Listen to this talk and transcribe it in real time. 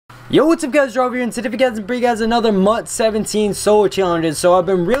Yo, what's up guys, Drove here, and today we got to bring you guys another MUT 17 solo challenges. So I've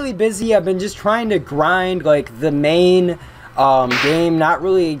been really busy. I've been just trying to grind like the main game, not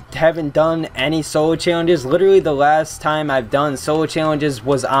really haven't done any solo challenges. Literally the last time I've done solo challenges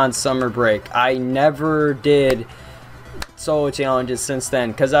was on summer break. I never did solo challenges since then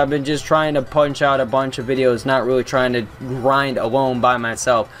because I've been just trying to punch out a bunch of videos, not really trying to grind alone by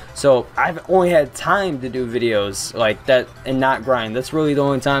myself. So I've only had time to do videos like that and not grind. That's really the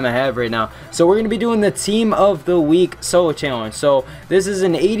only time I have right now. So we're going to be doing the team of the week solo challenge. So this is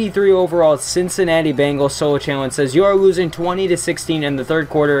an 83 overall Cincinnati Bengals solo challenge. It says you are losing 20-16 in the third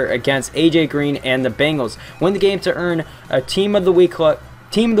quarter against AJ Green and the Bengals. Win the game to earn a team of the week 1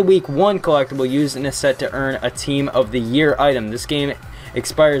 collectible used in a set to earn a Team of the Year item. This game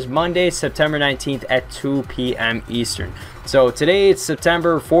expires Monday, September 19th at 2 p.m. Eastern. So today it's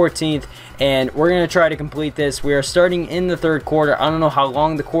September 14th, and we're going to try to complete this. We are starting in the third quarter. I don't know how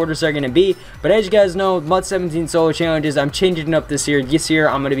long the quarters are going to be, but as you guys know, MUT 17 solo challenges, I'm changing it up this year. This year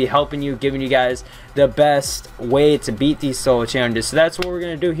I'm going to be helping you, giving you guys the best way to beat these solo challenges. So that's what we're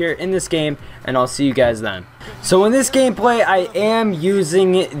going to do here in this game, and I'll see you guys then. So in this gameplay, I am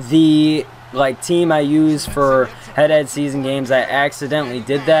using the team I use for head-to-head season games. I accidentally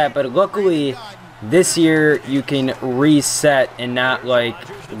did that, but luckily this year you can reset and not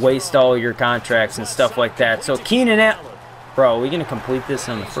waste all your contracts and stuff like that. So Keenan Allen, bro, are we gonna complete this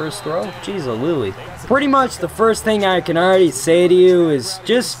on the first throw? Jeez, a Lily. Pretty much the first thing I can already say to you is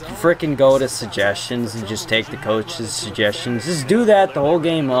just freaking go to suggestions and just take the coach's suggestions. Just do that the whole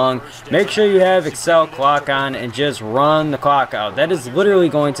game long. Make sure you have Excel clock on and just run the clock out. That is literally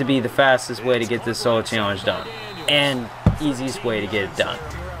going to be the fastest way to get this solo challenge done and easiest way to get it done.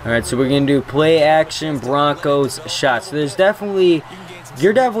 Alright, so we're going to do play action Broncos shot. So you're definitely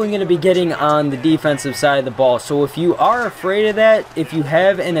going to be getting on the defensive side of the ball. So if you are afraid of that, if you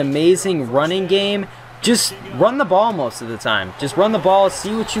have an amazing running game, just run the ball most of the time. Just run the ball,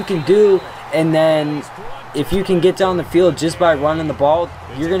 see what you can do, and then if you can get down the field just by running the ball,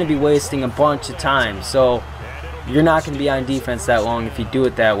 you're going to be wasting a bunch of time. So you're not going to be on defense that long if you do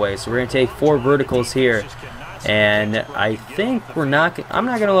it that way. So we're going to take 4 verticals here. And I think I'm not going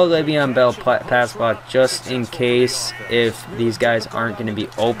to let Le'Veon Bell pass block just in case if these guys aren't going to be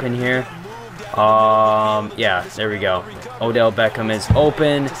open here. Yeah, there we go. Odell Beckham is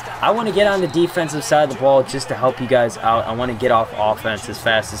open. I want to get on the defensive side of the ball just to help you guys out. I want to get off offense as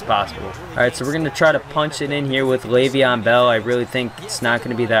fast as possible. Alright, so we're going to try to punch it in here with Le'Veon Bell. I really think it's not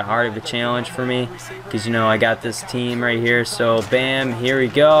going to be that hard of a challenge for me because, you know, I got this team right here. So, bam, here we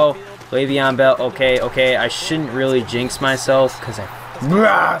go. Le'Veon Bell, okay, I shouldn't really jinx myself because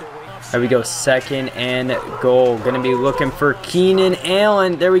there we go, 2nd and goal. Gonna be looking for Keenan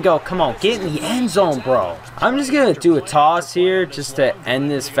Allen. There we go, come on, get in the end zone, bro. I'm just gonna do a toss here just to end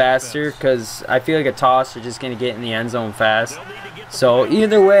this faster because I feel like a toss is just gonna get in the end zone fast. So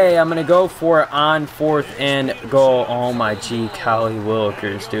either way, I'm gonna go for it on 4th and goal. Oh my G, Collie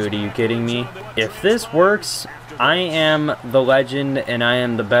Willikers, dude, are you kidding me? If this works, I am the legend and I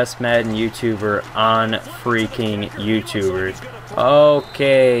am the best Madden YouTuber on freaking YouTubers.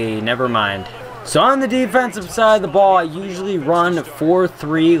 Okay, never mind. So on the defensive side of the ball, I usually run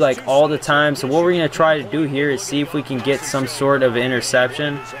 4-3 like all the time. So what we're going to try to do here is see if we can get some sort of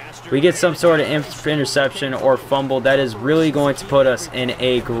interception. We get some sort of interception or fumble, that is really going to put us in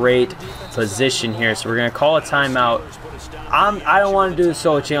a great position here. So we're going to call a timeout. I don't want to do the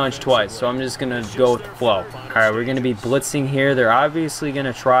solo challenge twice, so I'm just going to go with the flow. Alright, we're going to be blitzing here. They're obviously going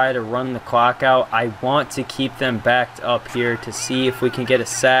to try to run the clock out. I want to keep them backed up here to see if we can get a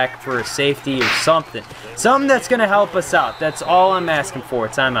sack for a safety or something. Something that's going to help us out. That's all I'm asking for.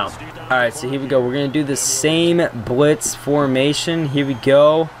 Timeout. Alright, so here we go. We're going to do the same blitz formation. Here we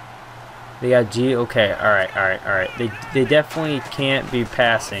go. They got G. Okay, alright. They definitely can't be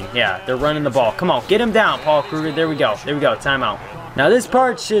passing. Yeah, they're running the ball. Come on, get him down, Paul Kruger. There we go. Timeout. Now this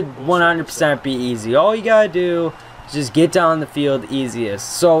part should 100% be easy. All you gotta do is just get down the field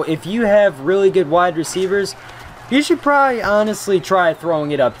easiest. So if you have really good wide receivers, you should probably honestly try throwing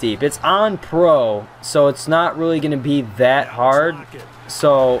it up deep. It's on pro, so it's not really gonna be that hard.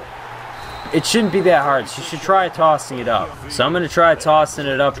 So it shouldn't be that hard, so you should try tossing it up. So I'm going to try tossing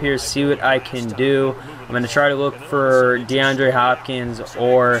it up here, see what I can do. I'm going to try to look for DeAndre Hopkins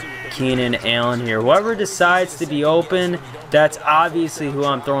or Keenan Allen here. Whoever decides to be open, that's obviously who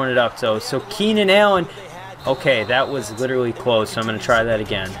I'm throwing it up to. So Keenan Allen, okay, that was literally close, so I'm going to try that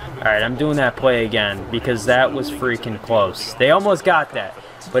again. Alright, I'm doing that play again because that was freaking close. They almost got that.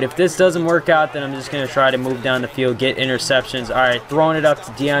 But if this doesn't work out, then I'm just going to try to move down the field, get interceptions. All right, throwing it up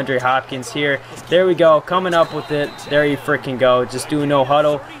to DeAndre Hopkins here. There we go, coming up with it. There you freaking go. Just do no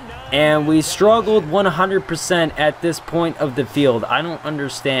huddle. And we struggled 100% at this point of the field. I don't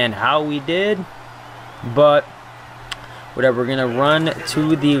understand how we did, but whatever. We're going to run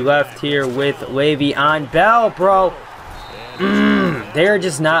to the left here with Le'Veon Bell, bro. They're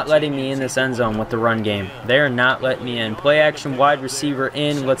just not letting me in this end zone with the run game. They're not letting me in. Play action wide receiver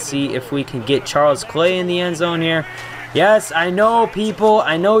in. Let's see if we can get Charles Clay in the end zone here. Yes, I know, people.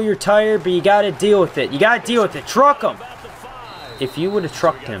 I know you're tired, but you got to deal with it. You got to deal with it. Truck him. If you would have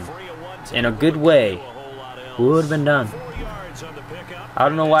trucked him in a good way, we would have been done. I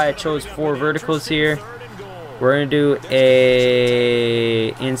don't know why I chose 4 verticals here. We're going to do a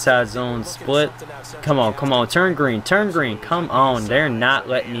inside zone split. Come on, come on. Turn green, turn green. Come on. They're not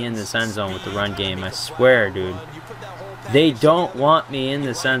letting me in this end zone with the run game. I swear, dude. They don't want me in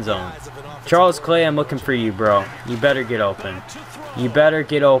this end zone. Charles Clay, I'm looking for you, bro. You better get open. You better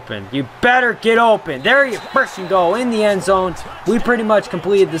get open. You better get open. There you freaking go in the end zone. We pretty much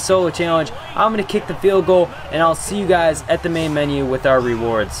completed the solo challenge. I'm going to kick the field goal, and I'll see you guys at the main menu with our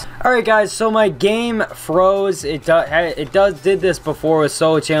rewards. Alright guys, so my game froze. It did this before with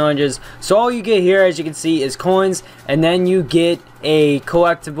solo challenges. So all you get here, as you can see, is coins, and then you get a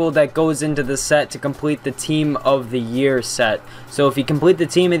collectible that goes into the set to complete the Team of the Year set. So if you complete the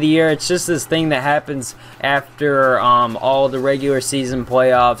Team of the Year, it's just this thing that happens after all the regular season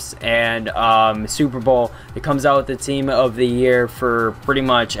playoffs and Super Bowl. It comes out with the Team of the Year for pretty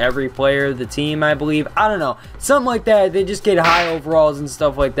much every player of the team, I believe. I don't know, something like that. They just get high overalls and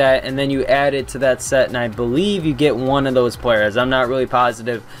stuff like that, and then you add it to that set, and I believe you get one of those players. I'm not really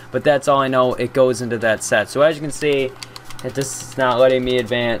positive, but that's all I know. It goes into that set. So as you can see, it just is not letting me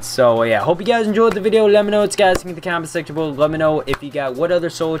advance. So yeah, hope you guys enjoyed the video. Let me know what you guys think in the comment section below. Let me know if you got what other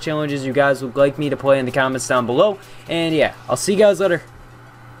solo challenges you guys would like me to play in the comments down below. And yeah, I'll see you guys later.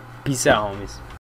 Peace out, homies.